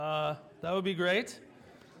That would be great.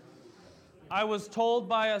 I was told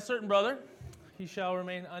by a certain brother, he shall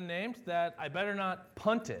remain unnamed, that I better not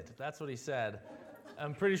punt it. That's what he said.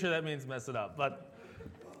 I'm pretty sure that means mess it up, but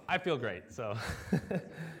I feel great, so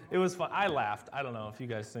it was fun. I laughed. I don't know if you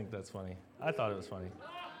guys think that's funny. I thought it was funny.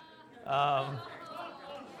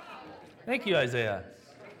 Thank you, Isaiah.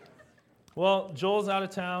 Well, Joel's out of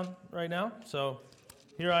town right now, so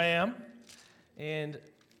here I am. And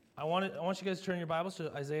I want you guys to turn your Bibles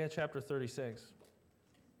to Isaiah chapter 36.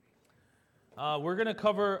 We're going to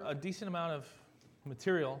cover a decent amount of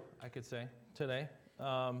material, I could say, today,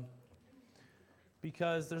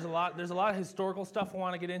 because there's a lot of historical stuff I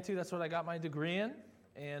want to get into. That's what I got my degree in,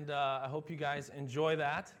 and I hope you guys enjoy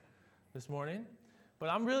that this morning. But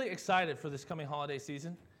I'm really excited for this coming holiday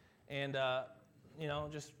season, and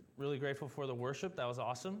just really grateful for the worship. That was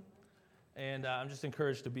awesome, and I'm just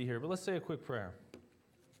encouraged to be here. But let's say a quick prayer.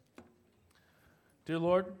 Dear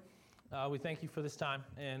Lord, we thank you for this time,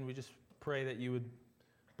 and we just pray that you would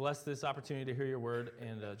bless this opportunity to hear your word,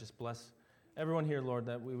 and just bless everyone here, Lord,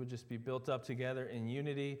 that we would just be built up together in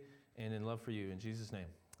unity and in love for you. In Jesus' name,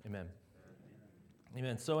 amen.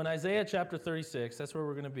 Amen. So in Isaiah chapter 36, that's where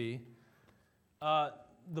we're going to be.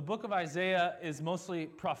 The book of Isaiah is mostly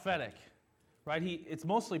prophetic, right? It's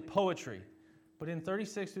mostly poetry. But in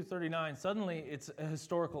 36 through 39, suddenly it's a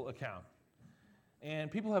historical account.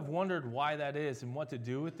 And people have wondered why that is and what to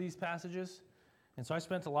do with these passages. And so I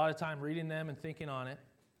spent a lot of time reading them and thinking on it.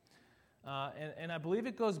 And I believe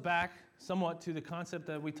it goes back somewhat to the concept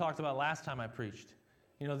that we talked about last time I preached.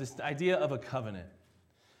 This idea of a covenant.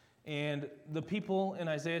 And the people in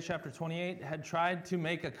Isaiah chapter 28 had tried to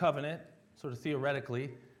make a covenant, sort of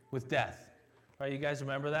theoretically, with death. Right? You guys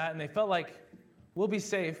remember that? And they felt like, we'll be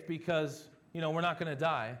safe because, we're not going to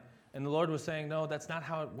die. And the Lord was saying, no, that's not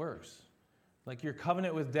how it works. Like your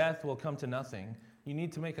covenant with death will come to nothing. You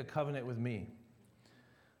need to make a covenant with me.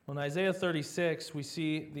 Well, in Isaiah 36, we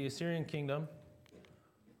see the Assyrian kingdom.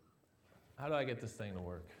 How do I get this thing to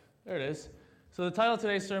work? There it is. So the title of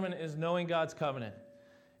today's sermon is Knowing God's Covenant.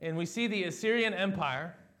 And we see the Assyrian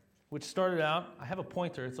Empire, which started out, I have a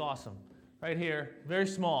pointer, it's awesome, right here, very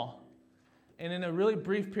small. And in a really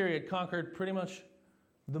brief period, conquered pretty much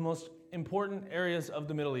the most important areas of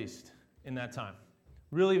the Middle East in that time.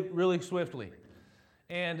 Really, really swiftly.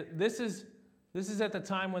 And this is at the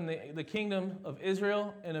time when the kingdom of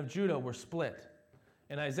Israel and of Judah were split.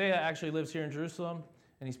 And Isaiah actually lives here in Jerusalem,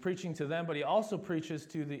 and he's preaching to them, but he also preaches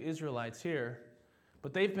to the Israelites here.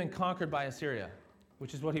 But they've been conquered by Assyria,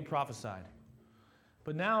 which is what he prophesied.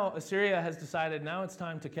 But now Assyria has decided now it's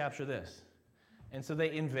time to capture this. And so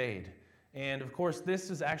they invade. And of course, this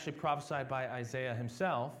is actually prophesied by Isaiah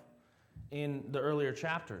himself in the earlier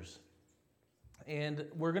chapters. And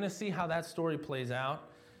we're going to see how that story plays out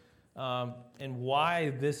and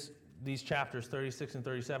why these chapters 36 and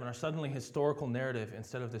 37 are suddenly historical narrative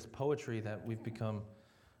instead of this poetry that we've become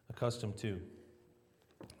accustomed to.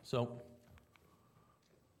 So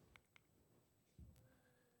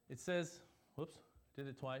it says, did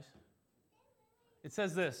it twice. It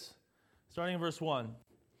says this, starting in verse 1.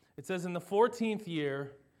 It says, in the 14th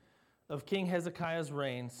year of King Hezekiah's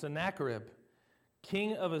reign, Sennacherib,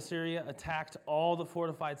 king of Assyria, attacked all the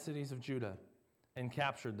fortified cities of Judah and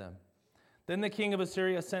captured them. Then the king of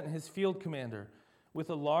Assyria sent his field commander with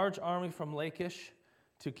a large army from Lachish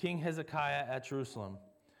to King Hezekiah at Jerusalem,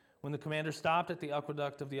 when the commander stopped at the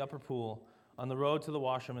aqueduct of the upper pool on the road to the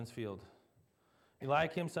washerman's field.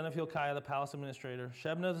 Eliakim, son of Hilkiah, the palace administrator,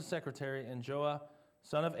 Shebna, the secretary, and Joah,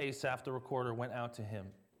 son of Asaph, the recorder, went out to him.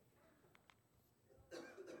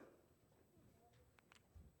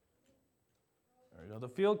 The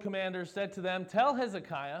field commander said to them, tell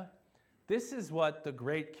Hezekiah, this is what the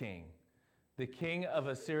great king, the king of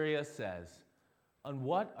Assyria, says. On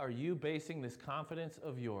what are you basing this confidence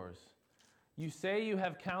of yours? You say you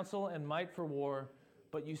have counsel and might for war,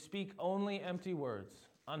 but you speak only empty words.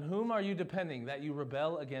 On whom are you depending that you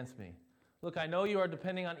rebel against me? Look, I know you are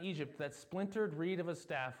depending on Egypt, that splintered reed of a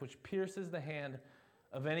staff which pierces the hand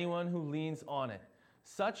of anyone who leans on it.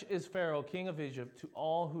 Such is Pharaoh, king of Egypt, to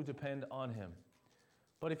all who depend on him.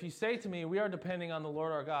 But if you say to me, we are depending on the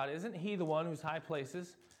Lord our God, isn't he the one whose high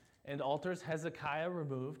places and altars Hezekiah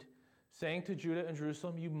removed, saying to Judah and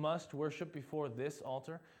Jerusalem, you must worship before this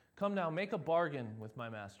altar? Come now, make a bargain with my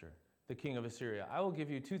master, the king of Assyria. I will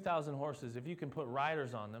give you 2,000 horses if you can put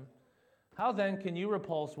riders on them. How then can you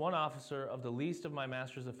repulse one officer of the least of my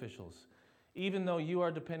master's officials, even though you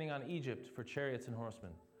are depending on Egypt for chariots and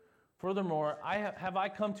horsemen? Furthermore, have I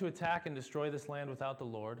come to attack and destroy this land without the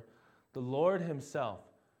Lord? The Lord himself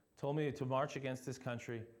told me to march against this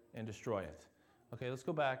country and destroy it. Okay, let's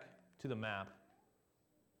go back to the map.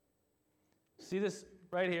 see this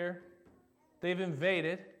right here? They've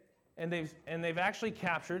invaded, and they've actually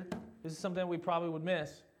captured, this is something that we probably would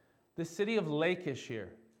miss, the city of Lachish here.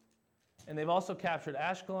 And they've also captured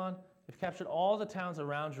Ashkelon. They've captured all the towns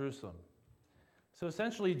around Jerusalem. So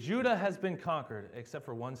essentially, Judah has been conquered, except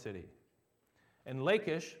for one city. And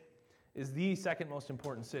Lachish is the second most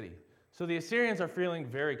important city. So the Assyrians are feeling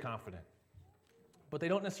very confident. But they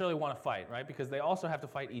don't necessarily want to fight, right? Because they also have to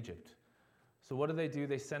fight Egypt. So what do?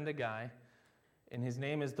 They send a guy, and his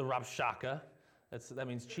name is the Rabshakeh. That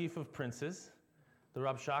means chief of princes. The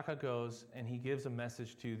Rabshakeh goes, and he gives a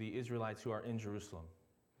message to the Israelites who are in Jerusalem.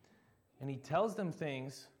 And he tells them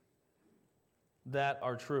things that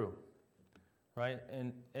are true, right?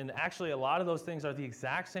 And actually, a lot of those things are the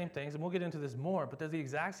exact same things, and we'll get into this more, but they're the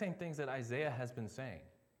exact same things that Isaiah has been saying.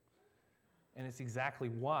 And it's exactly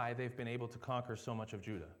why they've been able to conquer so much of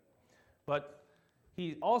Judah. But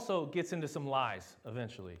he also gets into some lies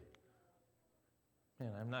eventually.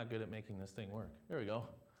 Man, I'm not good at making this thing work. There we go.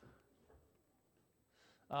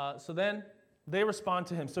 So then they respond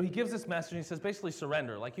to him. So he gives this message, and he says, basically,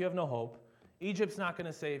 surrender. Like, you have no hope. Egypt's not going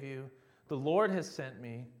to save you. The Lord has sent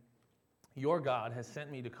me. Your God has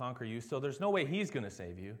sent me to conquer you. So there's no way he's going to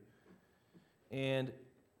save you. And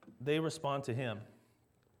they respond to him.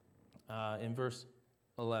 In verse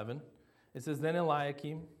 11, it says, Then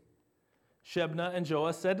Eliakim, Shebna, and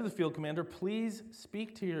Joah said to the field commander, Please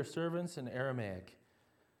speak to your servants in Aramaic,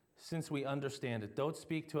 since we understand it. Don't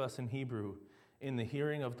speak to us in Hebrew in the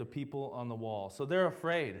hearing of the people on the wall. So they're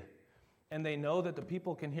afraid, and they know that the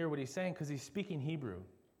people can hear what he's saying because he's speaking Hebrew.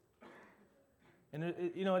 And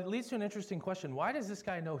it leads to an interesting question. Why does this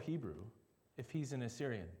guy know Hebrew if he's an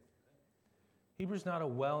Assyrian? Hebrew's not a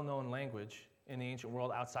well-known language in the ancient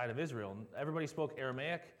world outside of Israel. Everybody spoke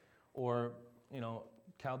Aramaic or,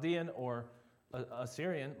 Chaldean or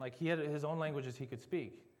Assyrian. Like, he had his own languages he could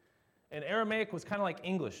speak. And Aramaic was kind of like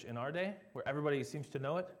English in our day, where everybody seems to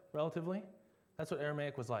know it relatively. That's what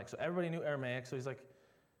Aramaic was like. So everybody knew Aramaic. So he's like,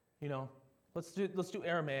 let's do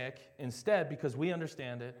Aramaic instead because we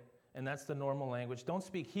understand it, and that's the normal language. Don't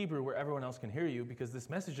speak Hebrew where everyone else can hear you because this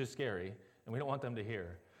message is scary, and we don't want them to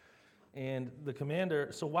hear. And the commander,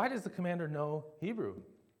 so why does the commander know Hebrew?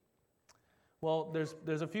 Well,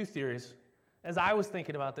 there's a few theories. As I was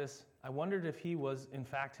thinking about this, I wondered if he was, in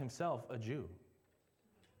fact, himself a Jew.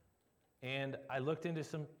 And I looked into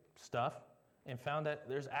some stuff and found that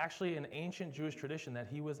there's actually an ancient Jewish tradition that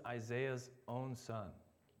he was Isaiah's own son.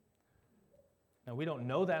 Now, we don't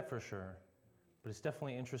know that for sure, but it's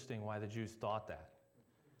definitely interesting why the Jews thought that.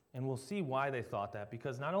 And we'll see why they thought that,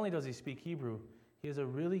 because not only does he speak Hebrew, he has a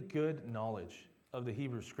really good knowledge of the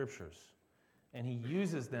Hebrew scriptures, and he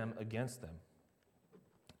uses them against them.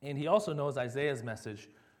 And he also knows Isaiah's message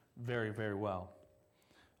very, very well.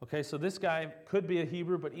 Okay, so this guy could be a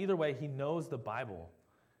Hebrew, but either way, he knows the Bible,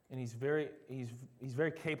 and he's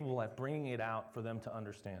very capable at bringing it out for them to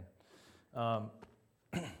understand.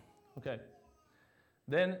 Okay.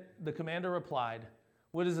 Then the commander replied,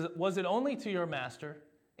 Was it only to your master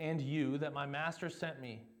and you that my master sent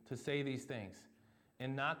me to say these things,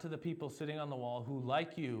 and not to the people sitting on the wall who,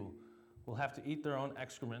 like you, will have to eat their own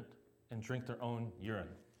excrement and drink their own urine?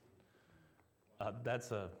 That's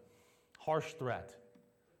a harsh threat,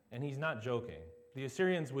 and he's not joking. The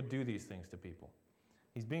Assyrians would do these things to people.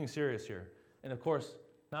 He's being serious here, and of course,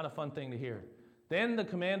 not a fun thing to hear. Then the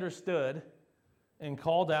commander stood and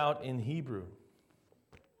called out in Hebrew.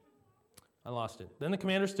 I lost it. Then the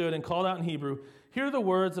commander stood and called out in Hebrew, Hear the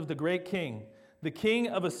words of the great king, the king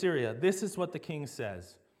of Assyria. This is what the king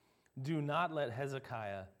says. Do not let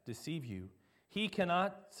Hezekiah deceive you. He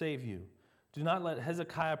cannot save you. Do not let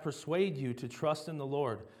Hezekiah persuade you to trust in the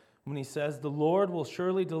Lord. When he says, The Lord will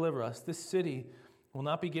surely deliver us, this city will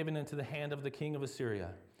not be given into the hand of the king of Assyria.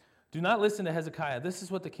 Do not listen to Hezekiah. This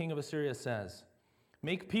is what the king of Assyria says.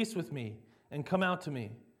 Make peace with me and come out to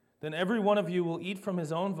me. Then every one of you will eat from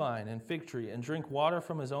his own vine and fig tree and drink water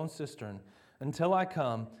from his own cistern until I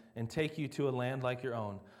come and take you to a land like your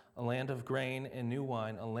own, a land of grain and new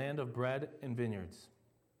wine, a land of bread and vineyards.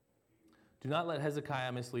 Do not let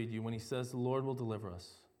Hezekiah mislead you when he says the Lord will deliver us.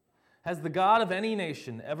 Has the God of any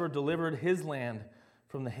nation ever delivered his land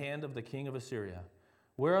from the hand of the king of Assyria?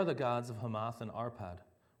 Where are the gods of Hamath and Arpad?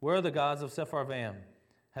 Where are the gods of Sepharvaim?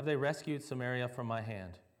 Have they rescued Samaria from my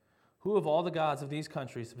hand? Who of all the gods of these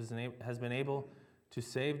countries has been able to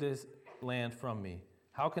save this land from me?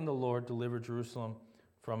 How can the Lord deliver Jerusalem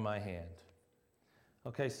from my hand?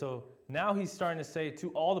 Okay, so now he's starting to say to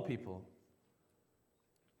all the people,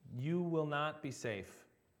 you will not be safe.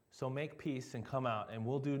 So make peace and come out, and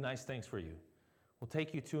we'll do nice things for you. We'll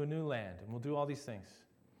take you to a new land, and we'll do all these things.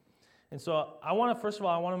 And so I want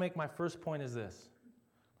to make my first point is this.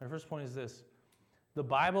 My first point is this. The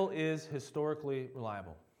Bible is historically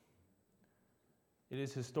reliable. It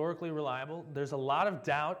is historically reliable. There's a lot of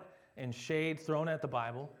doubt and shade thrown at the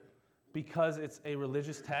Bible because it's a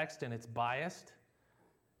religious text and it's biased.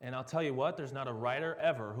 And I'll tell you what, there's not a writer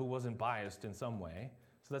ever who wasn't biased in some way.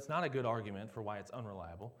 So that's not a good argument for why it's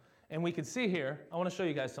unreliable. And we can see here, I want to show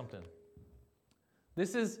you guys something.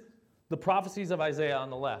 This is the prophecies of Isaiah on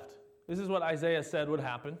the left. This is what Isaiah said would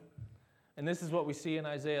happen. And this is what we see in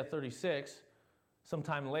Isaiah 36,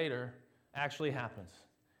 sometime later, actually happens.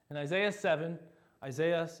 In Isaiah 7,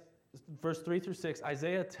 verse 3 through 6,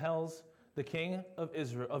 Isaiah tells the king of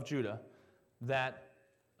Israel, of Judah, that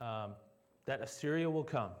Assyria will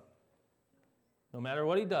come. No matter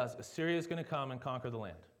what he does, Assyria is going to come and conquer the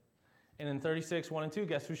land. And in 36, 1 and 2,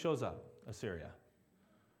 guess who shows up? Assyria.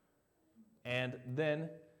 And then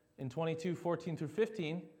in 22, 14 through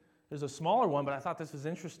 15, there's a smaller one, but I thought this was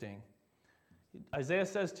interesting. Isaiah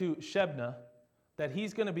says to Shebna that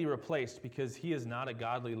he's going to be replaced because he is not a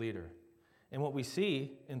godly leader. And what we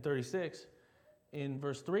see in 36, in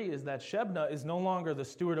verse 3, is that Shebna is no longer the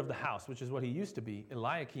steward of the house, which is what he used to be.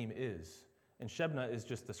 Eliakim is. And Shebna is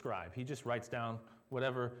just the scribe. He just writes down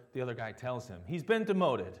whatever the other guy tells him. He's been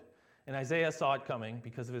demoted. And Isaiah saw it coming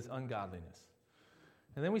because of his ungodliness.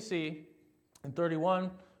 And then we see in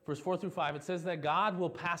 31, verse 4 through 5, it says that God will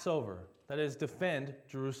pass over, that is, defend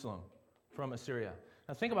Jerusalem from Assyria.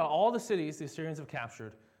 Now think about all the cities the Assyrians have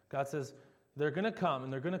captured. God says they're going to come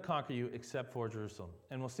and they're going to conquer you except for Jerusalem.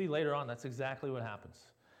 And we'll see later on that's exactly what happens.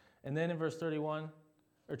 And then in verse 31,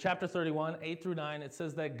 or chapter 31, 8 through 9, it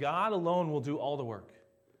says that God alone will do all the work.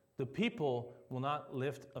 The people will not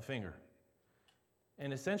lift a finger.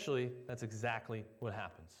 And essentially, that's exactly what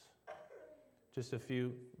happens. Just a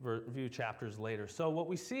few chapters later. So what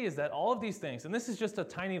we see is that all of these things, and this is just a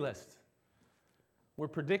tiny list, were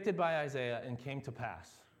predicted by Isaiah and came to pass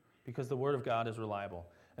because the word of God is reliable.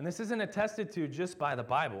 And this isn't attested to just by the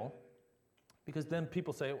Bible, because then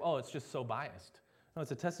people say, oh, it's just so biased. No,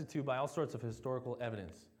 it's attested to by all sorts of historical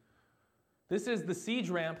evidence. This is the siege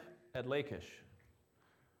ramp at Lachish.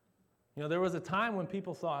 You know, there was a time when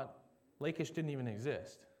people thought Lachish didn't even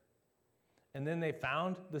exist. And then they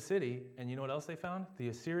found the city, and you know what else they found? The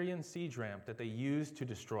Assyrian siege ramp that they used to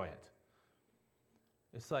destroy it.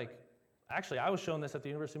 It's like, actually, I was shown this at the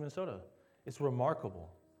University of Minnesota. It's remarkable.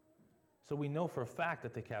 So we know for a fact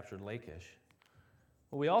that they captured Lachish.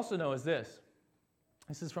 What we also know is this.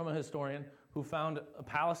 This is from a historian who found a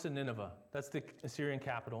palace in Nineveh. That's the Assyrian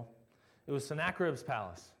capital. It was Sennacherib's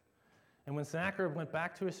palace. And when Sennacherib went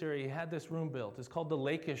back to Assyria, he had this room built. It's called the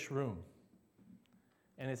Lachish room.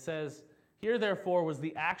 And it says, here therefore was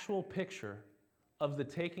the actual picture of the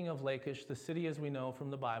taking of Lachish, the city as we know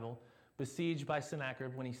from the Bible, besieged by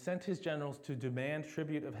Sennacherib when he sent his generals to demand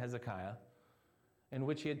tribute of Hezekiah, in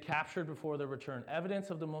which he had captured before their return evidence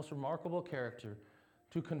of the most remarkable character,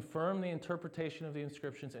 to confirm the interpretation of the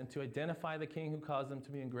inscriptions and to identify the king who caused them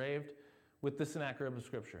to be engraved with the Sennacherib of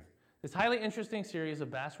Scripture. This highly interesting series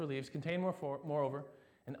of bas-reliefs contain, moreover,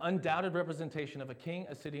 an undoubted representation of a king,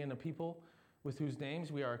 a city, and a people with whose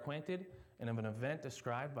names we are acquainted, and of an event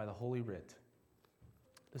described by the Holy Writ.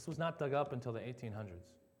 This was not dug up until the 1800s.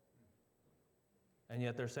 And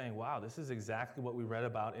yet they're saying, wow, this is exactly what we read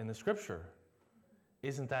about in the Scripture.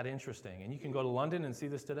 Isn't that interesting? And you can go to London and see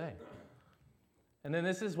this today. And then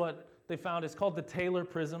this is what they found. It's called the Taylor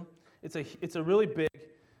Prism. It's a really big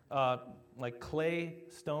like clay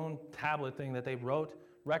stone tablet thing that they wrote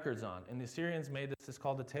records on. And the Assyrians made this. It's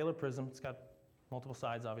called the Taylor Prism. It's got multiple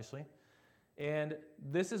sides, obviously. And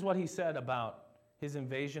this is what he said about his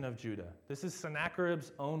invasion of Judah. This is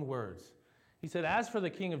Sennacherib's own words. He said, as for the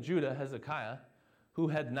king of Judah, Hezekiah, who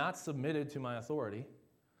had not submitted to my authority,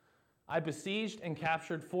 I besieged and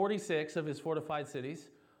captured 46 of his fortified cities,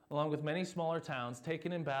 along with many smaller towns,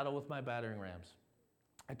 taken in battle with my battering rams.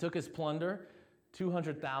 I took as plunder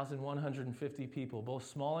 200,150 people, both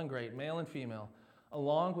small and great, male and female,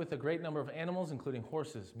 along with a great number of animals, including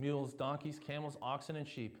horses, mules, donkeys, camels, oxen, and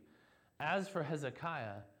sheep. As for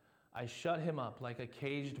Hezekiah, I shut him up like a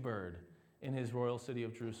caged bird in his royal city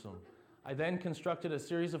of Jerusalem. I then constructed a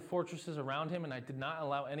series of fortresses around him, and I did not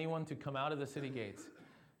allow anyone to come out of the city gates.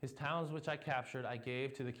 His towns which I captured, I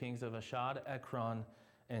gave to the kings of Ashdod, Ekron,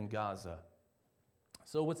 and Gaza.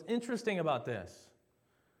 So what's interesting about this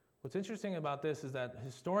is that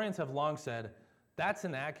historians have long said that's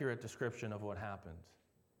an accurate description of what happened.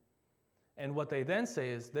 And what they then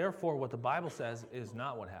say is, therefore, what the Bible says is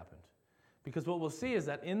not what happened. Because what we'll see is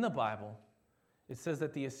that in the Bible, it says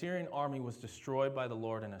that the Assyrian army was destroyed by the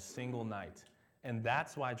Lord in a single night. And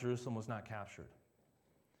that's why Jerusalem was not captured.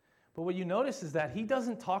 But what you notice is that he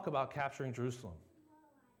doesn't talk about capturing Jerusalem.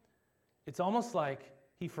 It's almost like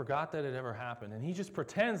he forgot that it ever happened, and he just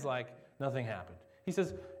pretends like nothing happened. He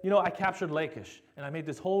says, I captured Lachish, and I made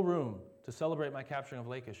this whole room to celebrate my capturing of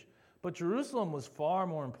Lachish. But Jerusalem was far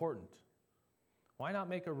more important. Why not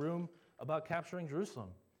make a room about capturing Jerusalem?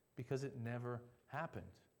 Because it never happened.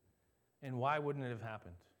 And why wouldn't it have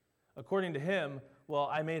happened? According to him,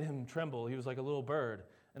 I made him tremble. He was like a little bird.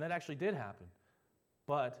 And that actually did happen.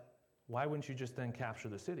 But why wouldn't you just then capture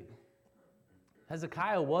the city?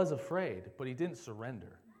 Hezekiah was afraid, but he didn't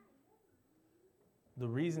surrender. The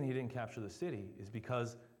reason he didn't capture the city is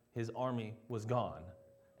because his army was gone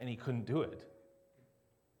and he couldn't do it.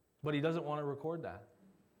 But he doesn't want to record that.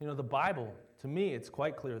 The Bible, to me, it's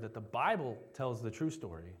quite clear that the Bible tells the true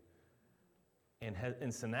story,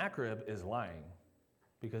 and Sennacherib is lying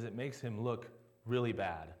because it makes him look really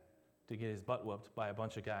bad to get his butt whooped by a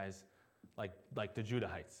bunch of guys like the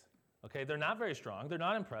Judahites. Okay, they're not very strong. They're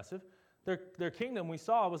not impressive. Their kingdom, we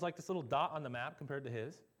saw, was like this little dot on the map compared to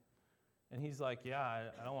his. And he's like, I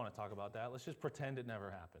don't want to talk about that. Let's just pretend it never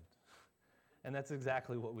happened. And that's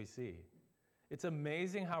exactly what we see. It's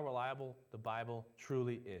amazing how reliable the Bible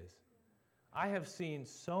truly is. I have seen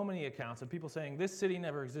so many accounts of people saying this city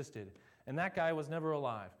never existed, and that guy was never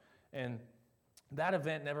alive, and that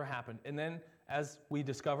event never happened. And then as we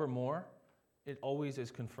discover more, it always is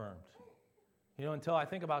confirmed. Until I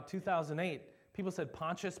think about 2008, people said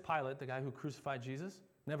Pontius Pilate, the guy who crucified Jesus,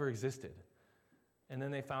 never existed. And then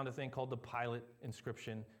they found a thing called the Pilate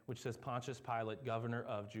inscription, which says Pontius Pilate, governor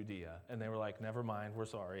of Judea. And they were like, never mind, we're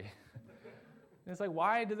sorry. And it's like,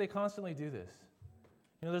 why do they constantly do this?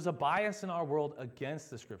 There's a bias in our world against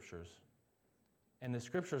the Scriptures. And the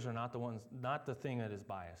Scriptures are not the thing that is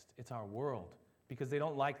biased. It's our world, because they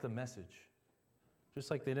don't like the message. Just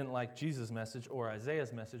like they didn't like Jesus' message or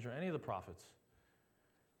Isaiah's message or any of the prophets.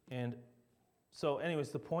 And so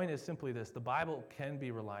anyways, the point is simply this. The Bible can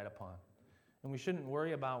be relied upon. And we shouldn't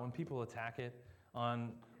worry about when people attack it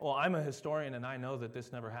on, I'm a historian and I know that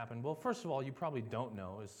this never happened. Well, first of all, you probably don't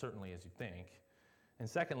know as certainly as you think. And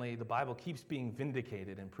secondly, the Bible keeps being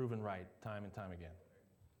vindicated and proven right time and time again.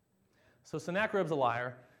 So Sennacherib's a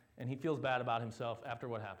liar, and he feels bad about himself after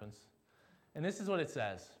what happens. And this is what it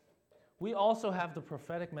says. We also have the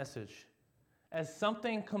prophetic message as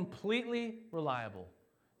something completely reliable,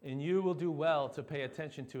 and you will do well to pay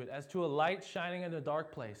attention to it as to a light shining in a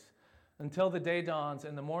dark place until the day dawns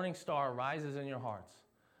and the morning star rises in your hearts.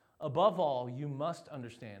 Above all, you must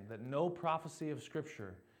understand that no prophecy of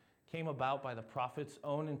Scripture came about by the prophet's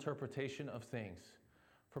own interpretation of things.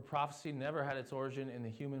 For prophecy never had its origin in the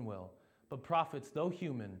human will, but prophets, though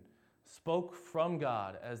human, spoke from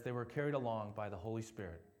God as they were carried along by the Holy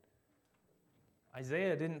Spirit.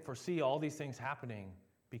 Isaiah didn't foresee all these things happening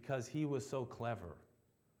because he was so clever.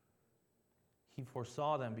 He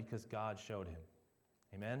foresaw them because God showed him.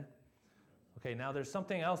 Amen? Okay, now there's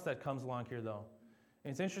something else that comes along here, though.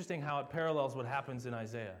 And it's interesting how it parallels what happens in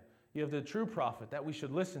Isaiah. You have the true prophet that we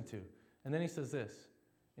should listen to. And then he says this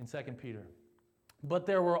in 2 Peter. But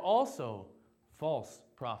there were also false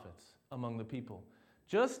prophets among the people,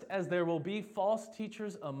 just as there will be false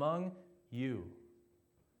teachers among you.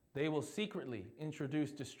 They will secretly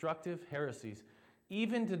introduce destructive heresies,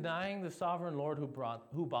 even denying the sovereign Lord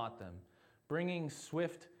who bought them, bringing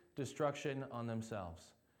swift destruction on themselves.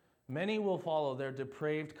 Many will follow their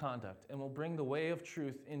depraved conduct and will bring the way of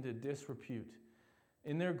truth into disrepute.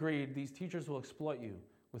 In their greed, these teachers will exploit you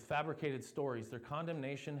with fabricated stories. Their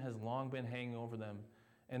condemnation has long been hanging over them,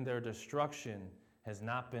 and their destruction has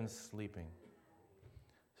not been sleeping.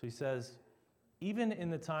 So he says, even in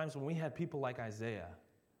the times when we had people like Isaiah,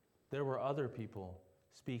 there were other people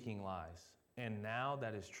speaking lies. And now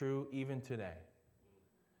that is true even today.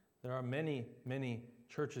 There are many, many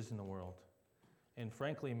churches in the world. And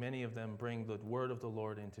frankly, many of them bring the word of the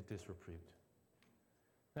Lord into disrepute.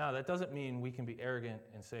 Now, that doesn't mean we can be arrogant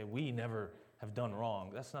and say we never have done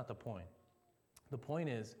wrong. That's not the point. The point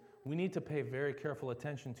is we need to pay very careful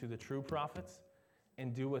attention to the true prophets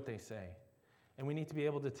and do what they say. And we need to be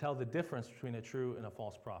able to tell the difference between a true and a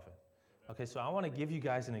false prophet. Okay, so I want to give you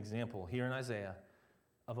guys an example here in Isaiah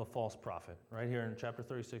of a false prophet, right here in chapter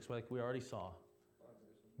 36, like we already saw.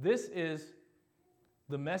 This is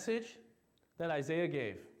the message that Isaiah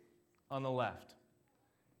gave on the left.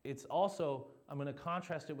 It's also, I'm going to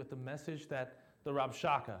contrast it with the message that the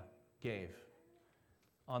Rabshakeh gave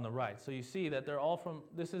on the right. So you see that they're all from,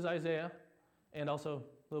 this is Isaiah, and also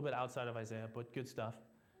a little bit outside of Isaiah, but good stuff.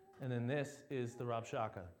 And then this is the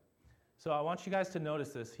Rabshakeh. So I want you guys to notice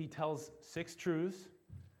this. He tells 6 truths,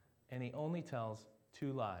 and he only tells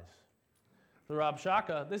 2 lies. The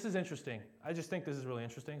Rabshakeh, this is interesting. I just think this is really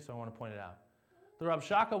interesting, so I want to point it out. The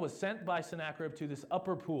Rabshakeh was sent by Sennacherib to this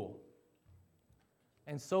upper pool.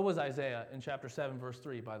 And so was Isaiah in chapter 7, verse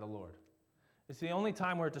 3 by the Lord. It's the only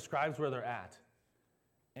time where it describes where they're at.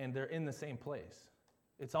 And they're in the same place.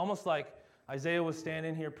 It's almost like Isaiah was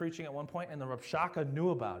standing here preaching at one point, and the Rabshakeh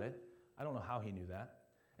knew about it. I don't know how he knew that.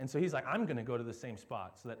 And so he's like, I'm going to go to the same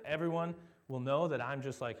spot so that everyone will know that I'm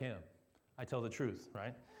just like him. I tell the truth,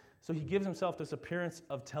 right? So he gives himself this appearance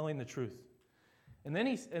of telling the truth. And then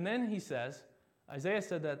he says, Isaiah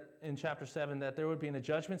said that in chapter 7 that there would be a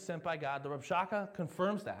judgment sent by God. The Rabshakeh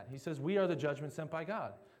confirms that. He says, we are the judgment sent by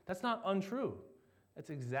God. That's not untrue.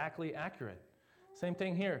 That's exactly accurate. Same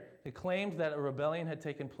thing here. It claimed that a rebellion had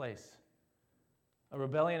taken place. A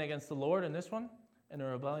rebellion against the Lord in this one, and a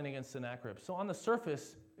rebellion against Sennacherib. So on the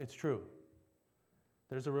surface, it's true.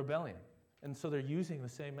 There's a rebellion. And so they're using the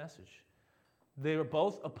same message. They were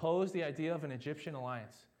both opposed the idea of an Egyptian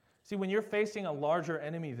alliance. See, when you're facing a larger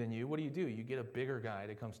enemy than you, what do? You get a bigger guy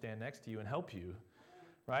to come stand next to you and help you,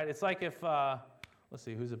 right? It's like if, let's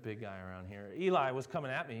see, who's a big guy around here? Eli was coming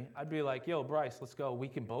at me. I'd be like, yo, Bryce, let's go. We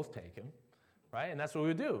can both take him, right? And that's what we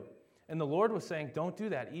would do. And the Lord was saying, don't do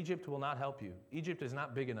that. Egypt will not help you. Egypt is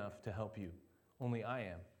not big enough to help you. Only I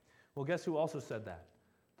am. Well, guess who also said that?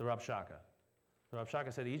 The Rabshakeh. The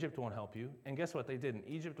Rabshakeh said, Egypt won't help you. And guess what? They didn't.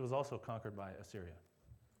 Egypt was also conquered by Assyria.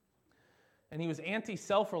 And he was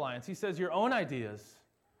anti-self-reliance. He says, your own ideas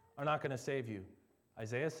are not going to save you.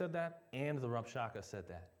 Isaiah said that, and the Rabshakeh said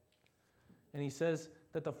that. And he says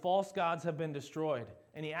that the false gods have been destroyed.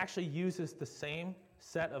 And he actually uses the same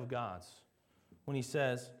set of gods when he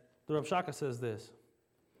says, the Rabshakeh says this.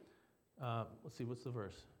 Let's see, what's the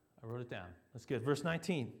verse? I wrote it down. That's good. Verse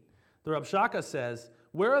 19. The Rabshakeh says,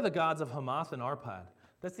 where are the gods of Hamath and Arpad?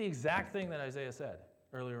 That's the exact thing that Isaiah said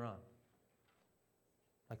earlier on.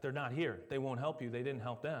 Like, they're not here. They won't help you. They didn't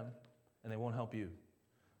help them, and they won't help you.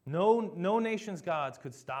 No nation's gods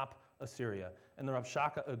could stop Assyria. And the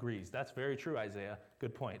Rabshakeh agrees. That's very true, Isaiah.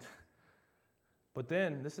 Good point. But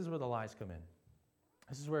then, this is where the lies come in.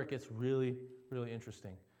 This is where it gets really, really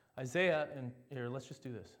interesting. Isaiah, and here, let's just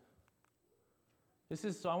do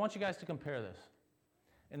this. So I want you guys to compare this.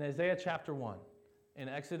 In Isaiah chapter 1, in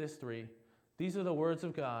Exodus 3, these are the words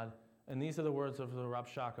of God, and these are the words of the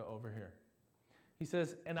Rabshakeh over here. He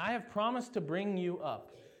says, and I have promised to bring you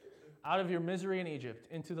up out of your misery in Egypt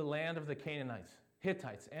into the land of the Canaanites,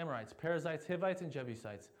 Hittites, Amorites, Perizzites, Hivites, and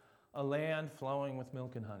Jebusites, a land flowing with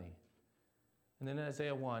milk and honey. And then in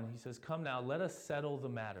Isaiah 1, he says, come now, let us settle the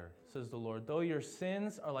matter, says the Lord. Though your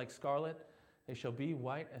sins are like scarlet, they shall be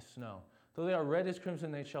white as snow. Though they are red as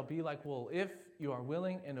crimson, they shall be like wool. If you are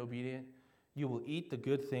willing and obedient, you will eat the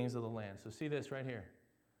good things of the land. So see this right here.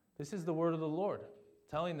 This is the word of the Lord,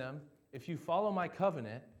 telling them, if you follow my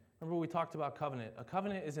covenant, remember we talked about covenant. A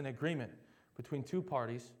covenant is an agreement between two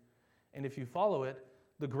parties. And if you follow it,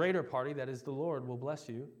 the greater party, that is the Lord, will bless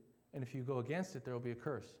you. And if you go against it, there will be a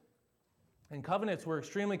curse. And covenants were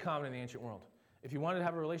extremely common in the ancient world. If you wanted to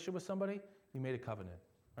have a relationship with somebody, you made a covenant.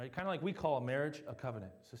 Right? Kind of like we call a marriage a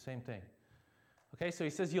covenant. It's the same thing. Okay, so he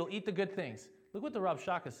says, you'll eat the good things. Look what the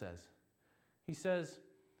Rabshakeh says. He says,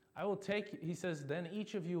 then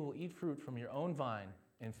each of you will eat fruit from your own vine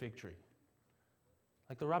and fig tree.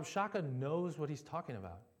 Like the Rabshakeh knows what he's talking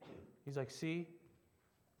about. He's like, see,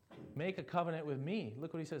 make a covenant with me.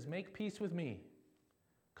 Look what he says, make peace with me.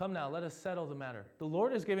 Come now, let us settle the matter. The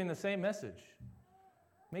Lord is giving the same message.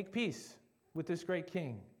 Make peace with this great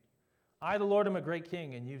king. I, the Lord, am a great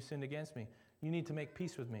king, and you've sinned against me. You need to make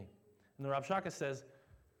peace with me. And the Rabshakeh says,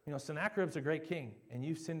 Sennacherib's a great king, and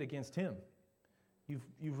you've sinned against him.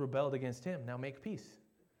 You've rebelled against him. Now make peace.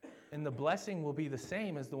 And the blessing will be the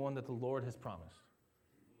same as the one that the Lord has promised.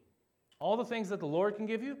 All the things that the Lord can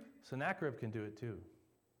give you, Sennacherib can do it too.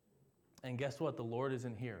 And guess what? The Lord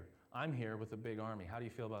isn't here. I'm here with a big army. How do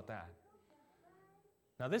you feel about that?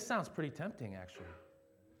 Now this sounds pretty tempting, actually.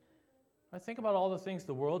 I think about all the things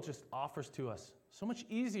the world just offers to us. So much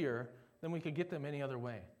easier than we could get them any other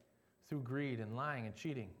way. Through greed and lying and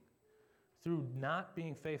cheating. Through not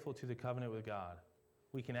being faithful to the covenant with God.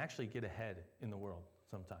 We can actually get ahead in the world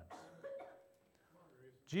sometimes.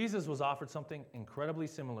 Jesus was offered something incredibly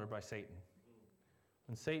similar by Satan.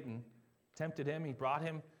 When Satan tempted him, he brought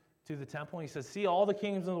him to the temple and he says, see all the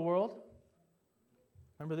kingdoms of the world?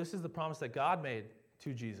 Remember, this is the promise that God made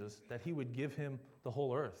to Jesus, that he would give him the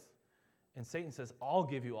whole earth. And Satan says, I'll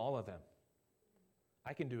give you all of them.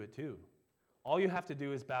 I can do it too. All you have to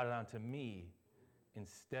do is bow down to me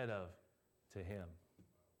instead of to him.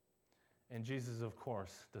 And Jesus, of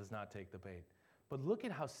course, does not take the bait. But look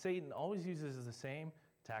at how Satan always uses the same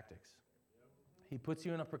tactics. He puts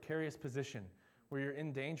you in a precarious position where you're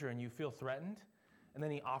in danger and you feel threatened, and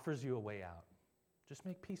then he offers you a way out. Just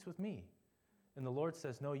make peace with me. And the Lord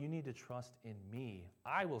says, no, you need to trust in me.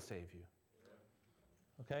 I will save you.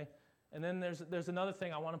 Okay? And then there's another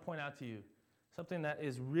thing I want to point out to you, something that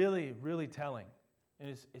is really, really telling, and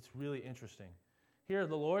it's really interesting. Here,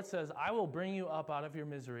 the Lord says, I will bring you up out of your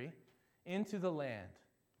misery into the land.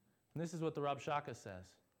 And this is what the Rabshakeh says.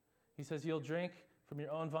 He says, you'll drink from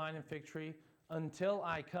your own vine and fig tree until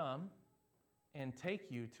I come and take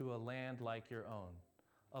you to a land like your own,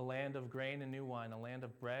 a land of grain and new wine, a land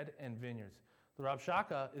of bread and vineyards. The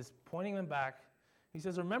Rabshakeh is pointing them back. He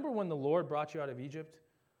says, remember when the Lord brought you out of Egypt?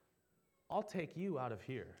 I'll take you out of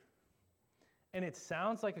here. And it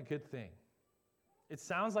sounds like a good thing. It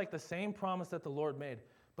sounds like the same promise that the Lord made,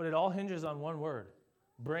 but it all hinges on one word: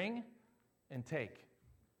 bring and take.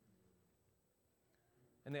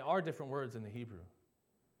 And they are different words in the Hebrew.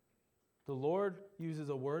 The Lord uses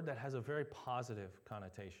a word that has a very positive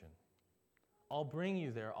connotation. I'll bring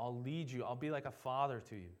you there. I'll lead you. I'll be like a father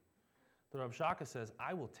to you. The Rabshakeh says,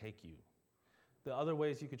 I will take you. The other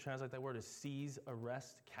ways you could translate that word is seize,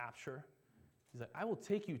 arrest, capture. He's like, I will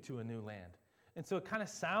take you to a new land. And so it kind of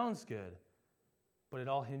sounds good, but it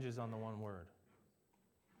all hinges on the one word.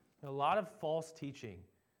 A lot of false teaching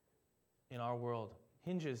in our world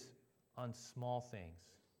hinges on small things.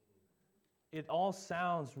 It all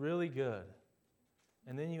sounds really good.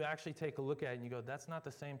 And then you actually take a look at it and you go, that's not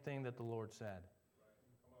the same thing that the Lord said.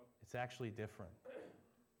 It's actually different.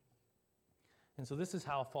 And so this is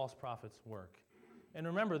how false prophets work. And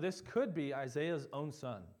remember, this could be Isaiah's own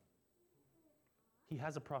son. He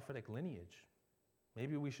has a prophetic lineage.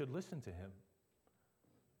 Maybe we should listen to him.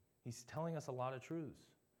 He's telling us a lot of truths.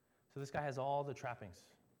 So this guy has all the trappings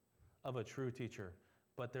of a true teacher,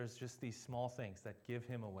 but there's just these small things that give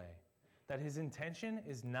him away. That his intention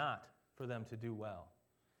is not for them to do well.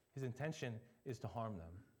 His intention is to harm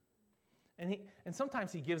them. And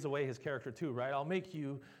sometimes he gives away his character too, right? I'll make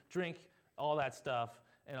you drink all that stuff,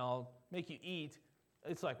 and I'll make you eat.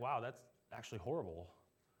 It's like, wow, that's actually horrible.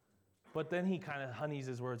 But then he kind of honeys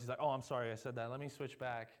his words. He's like, oh, I'm sorry I said that. Let me switch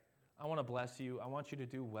back. I want to bless you. I want you to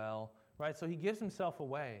do well, right? So he gives himself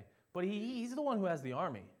away. But he's the one who has the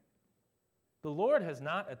army. The Lord has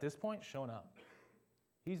not, at this point, shown up.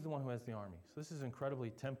 He's the one who has the army. So this is an incredibly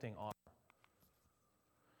tempting offer.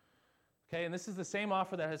 Okay, and this is the same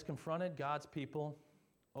offer that has confronted God's people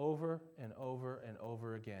over and over and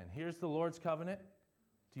over again. Here's the Lord's covenant.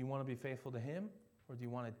 Do you want to be faithful to him, or do you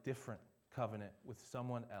want a different covenant with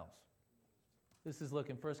someone else? This is, look,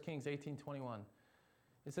 in 1 Kings 18:21.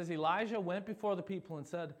 It says, Elijah went before the people and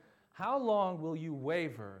said, how long will you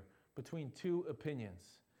waver between two opinions?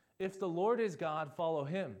 If the Lord is God, follow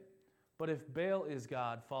him. But if Baal is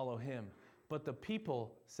God, follow him. But the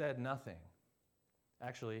people said nothing.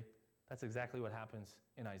 Actually, that's exactly what happens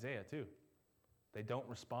in Isaiah too. They don't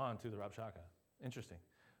respond to the Rabshakeh. Interesting.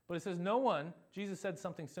 But it says no one, Jesus said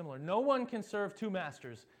something similar, no one can serve two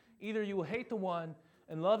masters. Either you will hate the one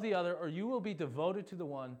and love the other, or you will be devoted to the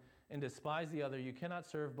one and despise the other. You cannot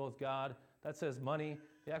serve both God. That says money.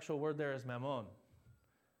 The actual word there is mammon.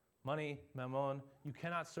 Money, mammon. You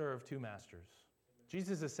cannot serve two masters.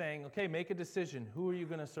 Jesus is saying, okay, make a decision. Who are you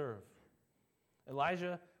going to serve?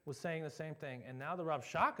 Elijah was saying the same thing, and now the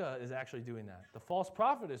Rabshakeh is actually doing that. The false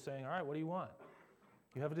prophet is saying, all right, what do you want?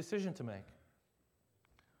 You have a decision to make.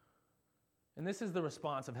 And this is the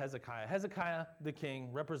response of Hezekiah. Hezekiah, the king,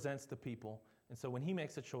 represents the people, and so when he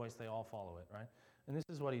makes a choice, they all follow it, right? And this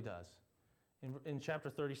is what he does. In chapter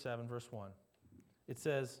 37, verse 1, it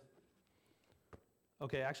says,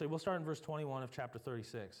 okay, actually, we'll start in verse 21 of chapter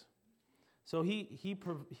 36. So he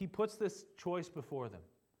puts this choice before them.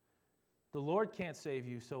 The Lord can't save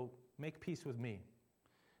you, so make peace with me.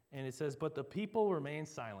 And it says, but the people remained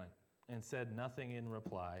silent and said nothing in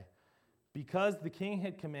reply, because the king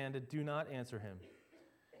had commanded, do not answer him.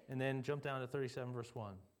 And then jump down to 37, verse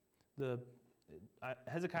 1.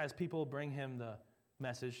 Hezekiah's people bring him the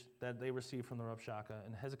message that they received from the Rabshakeh.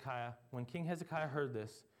 And Hezekiah, when King Hezekiah heard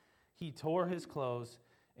this, he tore his clothes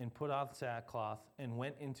and put on sackcloth and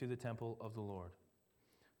went into the temple of the Lord.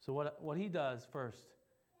 So what he does first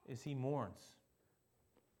is he mourns.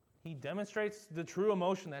 He demonstrates the true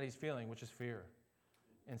emotion that he's feeling, which is fear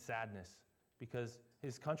and sadness, because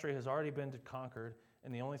his country has already been conquered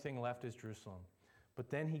and the only thing left is Jerusalem. But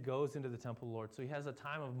then he goes into the temple of the Lord. So he has a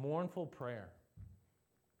time of mournful prayer.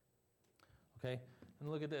 Okay? And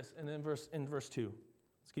look at this. And then in verse 2,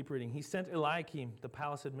 let's keep reading. He sent Eliakim, the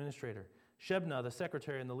palace administrator, Shebna, the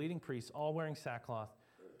secretary, and the leading priests, all wearing sackcloth,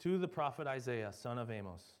 to the prophet Isaiah, son of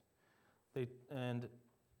Amos.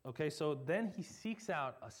 So then he seeks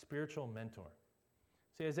out a spiritual mentor.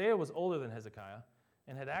 See, Isaiah was older than Hezekiah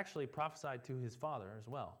and had actually prophesied to his father as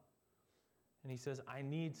well. And he says, I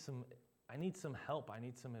need some help. I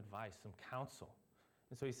need some advice, some counsel.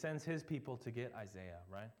 And so he sends his people to get Isaiah,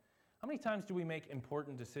 right? How many times do we make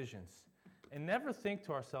important decisions and never think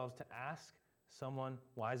to ourselves to ask someone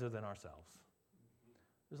wiser than ourselves?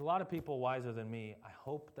 There's a lot of people wiser than me. I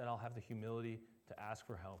hope that I'll have the humility to ask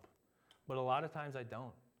for help. But a lot of times I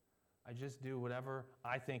don't. I just do whatever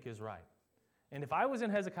I think is right. And if I was in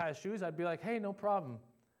Hezekiah's shoes, I'd be like, hey, no problem.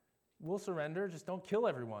 We'll surrender. Just don't kill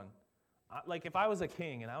everyone. Like if I was a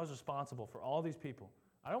king and I was responsible for all these people,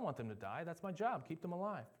 I don't want them to die. That's my job. Keep them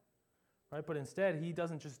alive. Right? But instead, he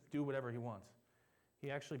doesn't just do whatever he wants. He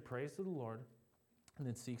actually prays to the Lord and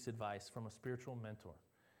then seeks advice from a spiritual mentor.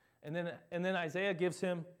 And then Isaiah gives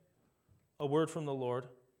him a word from the Lord.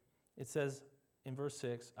 It says in verse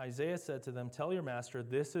 6, Isaiah said to them, tell your master,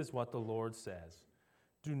 this is what the Lord says.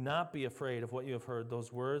 Do not be afraid of what you have heard,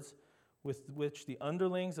 those words with which the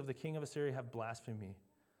underlings of the king of Assyria have blasphemed me.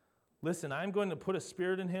 Listen, I am going to put a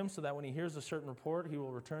spirit in him so that when he hears a certain report, he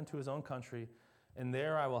will return to his own country, and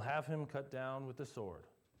there I will have him cut down with the sword.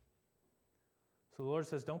 So the Lord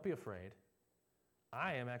says, don't be afraid.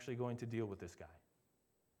 I am actually going to deal with this guy.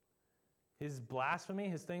 His blasphemy,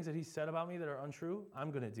 his things that he said about me that are untrue,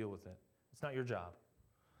 I'm going to deal with it. It's not your job.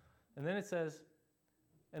 And then it says,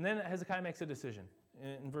 and then Hezekiah makes a decision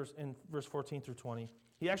in verse 14 through 20.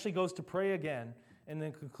 He actually goes to pray again, and the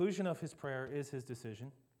conclusion of his prayer is his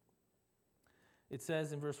decision. It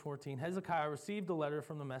says in verse 14, Hezekiah received the letter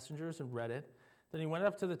from the messengers and read it. Then he went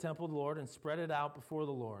up to the temple of the Lord and spread it out before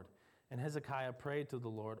the Lord. And Hezekiah prayed to the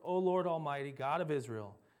Lord, O Lord Almighty, God of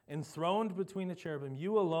Israel, enthroned between the cherubim,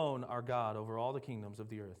 you alone are God over all the kingdoms of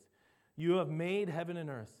the earth. You have made heaven and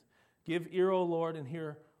earth. Give ear, O Lord, and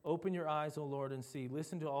hear. Open your eyes, O Lord, and see.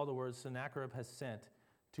 Listen to all the words Sennacherib has sent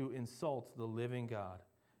to insult the living God.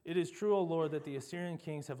 It is true, O Lord, that the Assyrian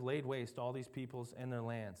kings have laid waste all these peoples and their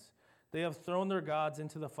lands. They have thrown their gods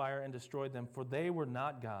into the fire and destroyed them, for they were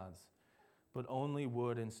not gods, but only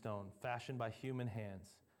wood and stone, fashioned by human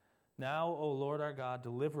hands. Now, O Lord our God,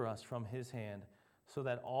 deliver us from his hand, so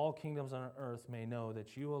that all kingdoms on earth may know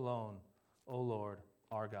that you alone, O Lord,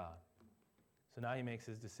 are God. So now he makes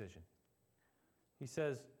his decision. He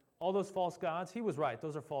says, all those false gods, he was right,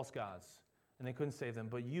 those are false gods, and they couldn't save them,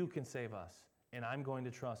 but you can save us, and I'm going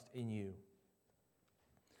to trust in you.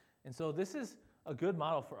 And so this is a good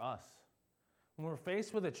model for us. When we're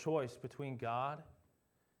faced with a choice between God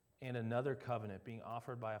and another covenant being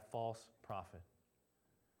offered by a false prophet.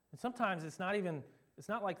 And sometimes it's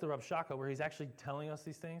not like the Rav Shaka where he's actually telling us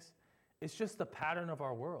these things. It's just the pattern of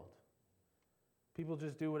our world. People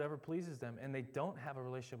just do whatever pleases them, and they don't have a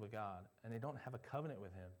relationship with God, and they don't have a covenant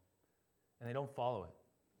with him, and they don't follow it.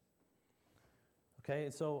 Okay,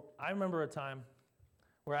 and so I remember a time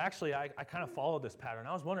where actually I kind of followed this pattern.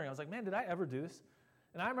 I was wondering, I was like, man, did I ever do this?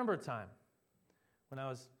 And I remember a time when I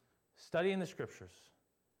was studying the scriptures,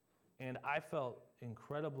 and I felt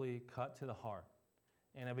incredibly cut to the heart.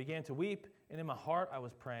 And I began to weep, and in my heart I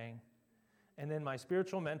was praying. And then my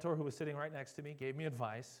spiritual mentor, who was sitting right next to me, gave me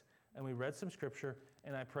advice, and we read some scripture,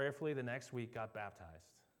 and I prayerfully the next week got baptized.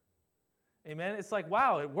 Amen? It's like,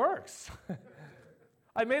 wow, it works.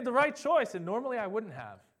 I made the right choice, and normally I wouldn't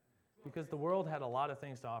have, because the world had a lot of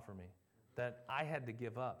things to offer me that I had to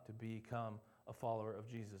give up to become a follower of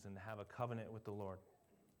Jesus and to have a covenant with the Lord.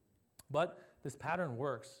 But this pattern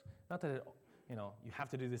works. Not that it, you have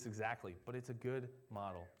to do this exactly, but it's a good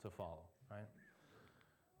model to follow, right?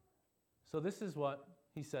 So this is what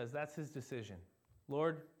he says. That's his decision.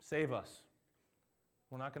 Lord, save us.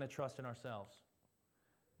 We're not going to trust in ourselves.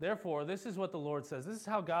 Therefore, this is what the Lord says. This is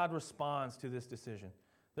how God responds to this decision.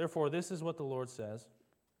 Therefore, this is what the Lord says.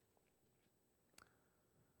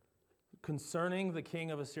 Concerning the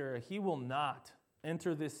king of Assyria, he will not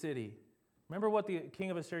enter this city. Remember what the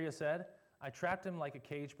king of Assyria said? I trapped him like a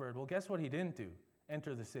caged bird. Well, guess what he didn't do?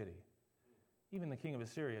 Enter the city. Even the king of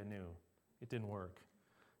Assyria knew it didn't work.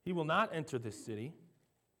 He will not enter this city.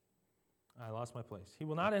 I lost my place. He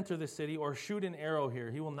will not enter this city or shoot an arrow here.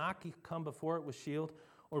 He will not come before it with shield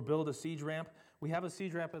or build a siege ramp. We have a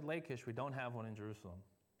siege ramp at Lachish. We don't have one in Jerusalem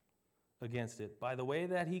against it. By the way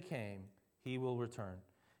that he came, he will return.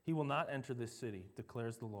 He will not enter this city,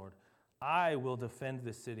 declares the Lord. I will defend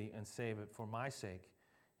this city and save it for my sake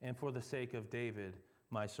and for the sake of David,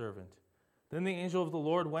 my servant. Then the angel of the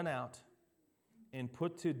Lord went out and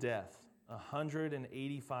put to death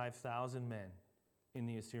 185,000 men in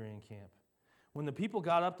the Assyrian camp. When the people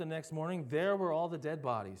got up the next morning, there were all the dead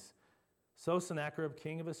bodies. So Sennacherib,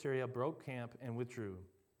 king of Assyria, broke camp and withdrew.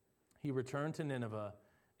 He returned to Nineveh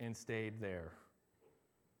and stayed there.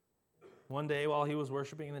 One day, while he was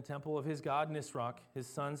worshiping in the temple of his god Nisroch, his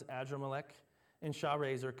sons Adramelech and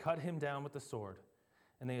Sharezer cut him down with the sword,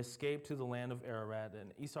 and they escaped to the land of Ararat,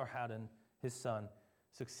 and Esarhaddon, his son,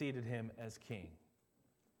 succeeded him as king.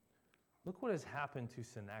 Look what has happened to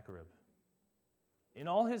Sennacherib. In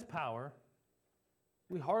all his power,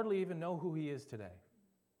 we hardly even know who he is today.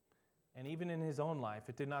 And even in his own life,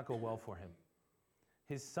 it did not go well for him.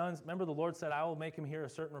 His sons, remember the Lord said, I will make him hear a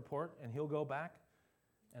certain report, and he'll go back,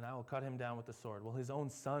 and I will cut him down with the sword. Well, his own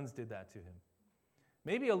sons did that to him.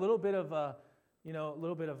 Maybe a little bit of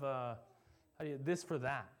this for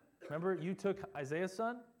that. Remember, you took Isaiah's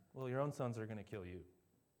son? Well, your own sons are going to kill you.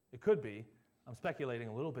 It could be. I'm speculating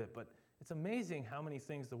a little bit, but it's amazing how many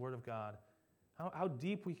things the Word of God, how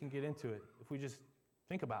deep we can get into it if we just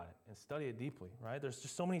think about it and study it deeply, right? There's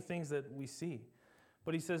just so many things that we see.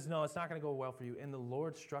 But he says, no, it's not going to go well for you. And the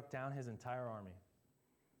Lord struck down his entire army.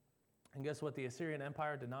 And guess what? The Assyrian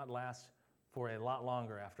Empire did not last for a lot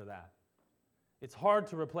longer after that. It's hard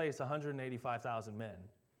to replace 185,000 men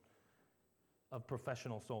of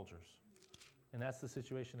professional soldiers. And that's the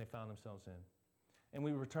situation they found themselves in. And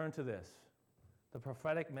we return to this. The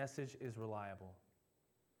prophetic message is reliable.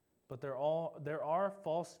 But there are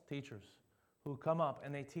false teachers who come up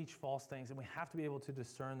and they teach false things, and we have to be able to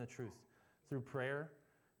discern the truth through prayer,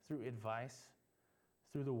 through advice,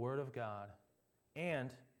 through the Word of God,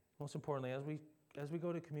 and most importantly, as we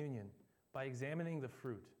go to communion, by examining the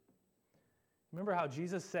fruit. Remember how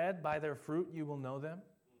Jesus said, by their fruit you will know them?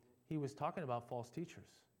 He was talking about false teachers.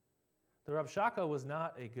 The Rav Shaka was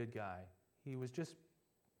not a good guy. He was just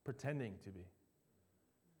pretending to be.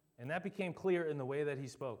 And that became clear in the way that he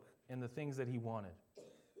spoke and the things that he wanted.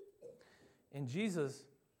 And Jesus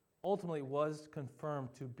ultimately was confirmed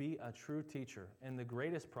to be a true teacher and the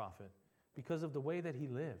greatest prophet because of the way that he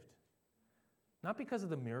lived. Not because of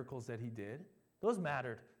the miracles that he did. Those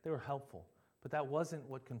mattered. They were helpful. But that wasn't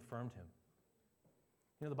what confirmed him.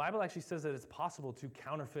 You know, the Bible actually says that it's possible to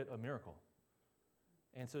counterfeit a miracle.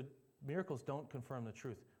 And so miracles don't confirm the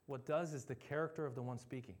truth. What does is the character of the one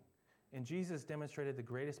speaking. And Jesus demonstrated the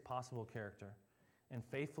greatest possible character and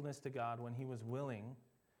faithfulness to God when he was willing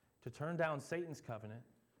to turn down Satan's covenant,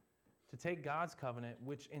 to take God's covenant,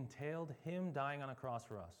 which entailed him dying on a cross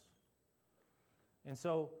for us. And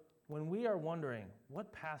so when we are wondering,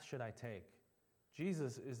 what path should I take?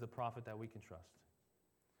 Jesus is the prophet that we can trust.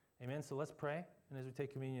 Amen? So let's pray, and as we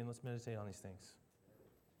take communion, let's meditate on these things.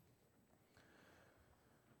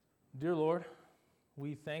 Dear Lord,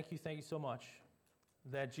 we thank you so much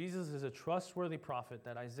that Jesus is a trustworthy prophet,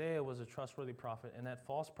 that Isaiah was a trustworthy prophet, and that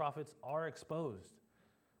false prophets are exposed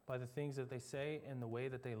by the things that they say and the way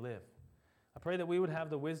that they live. I pray that we would have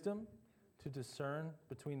the wisdom to discern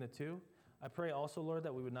between the two. I pray also, Lord,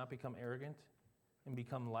 that we would not become arrogant and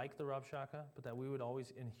become like the Rav Shaka, but that we would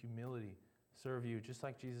always in humility serve you, just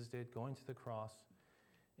like Jesus did, going to the cross,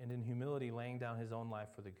 and in humility laying down his own life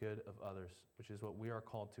for the good of others, which is what we are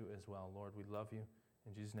called to as well. Lord, we love you.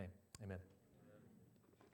 In Jesus' name, amen.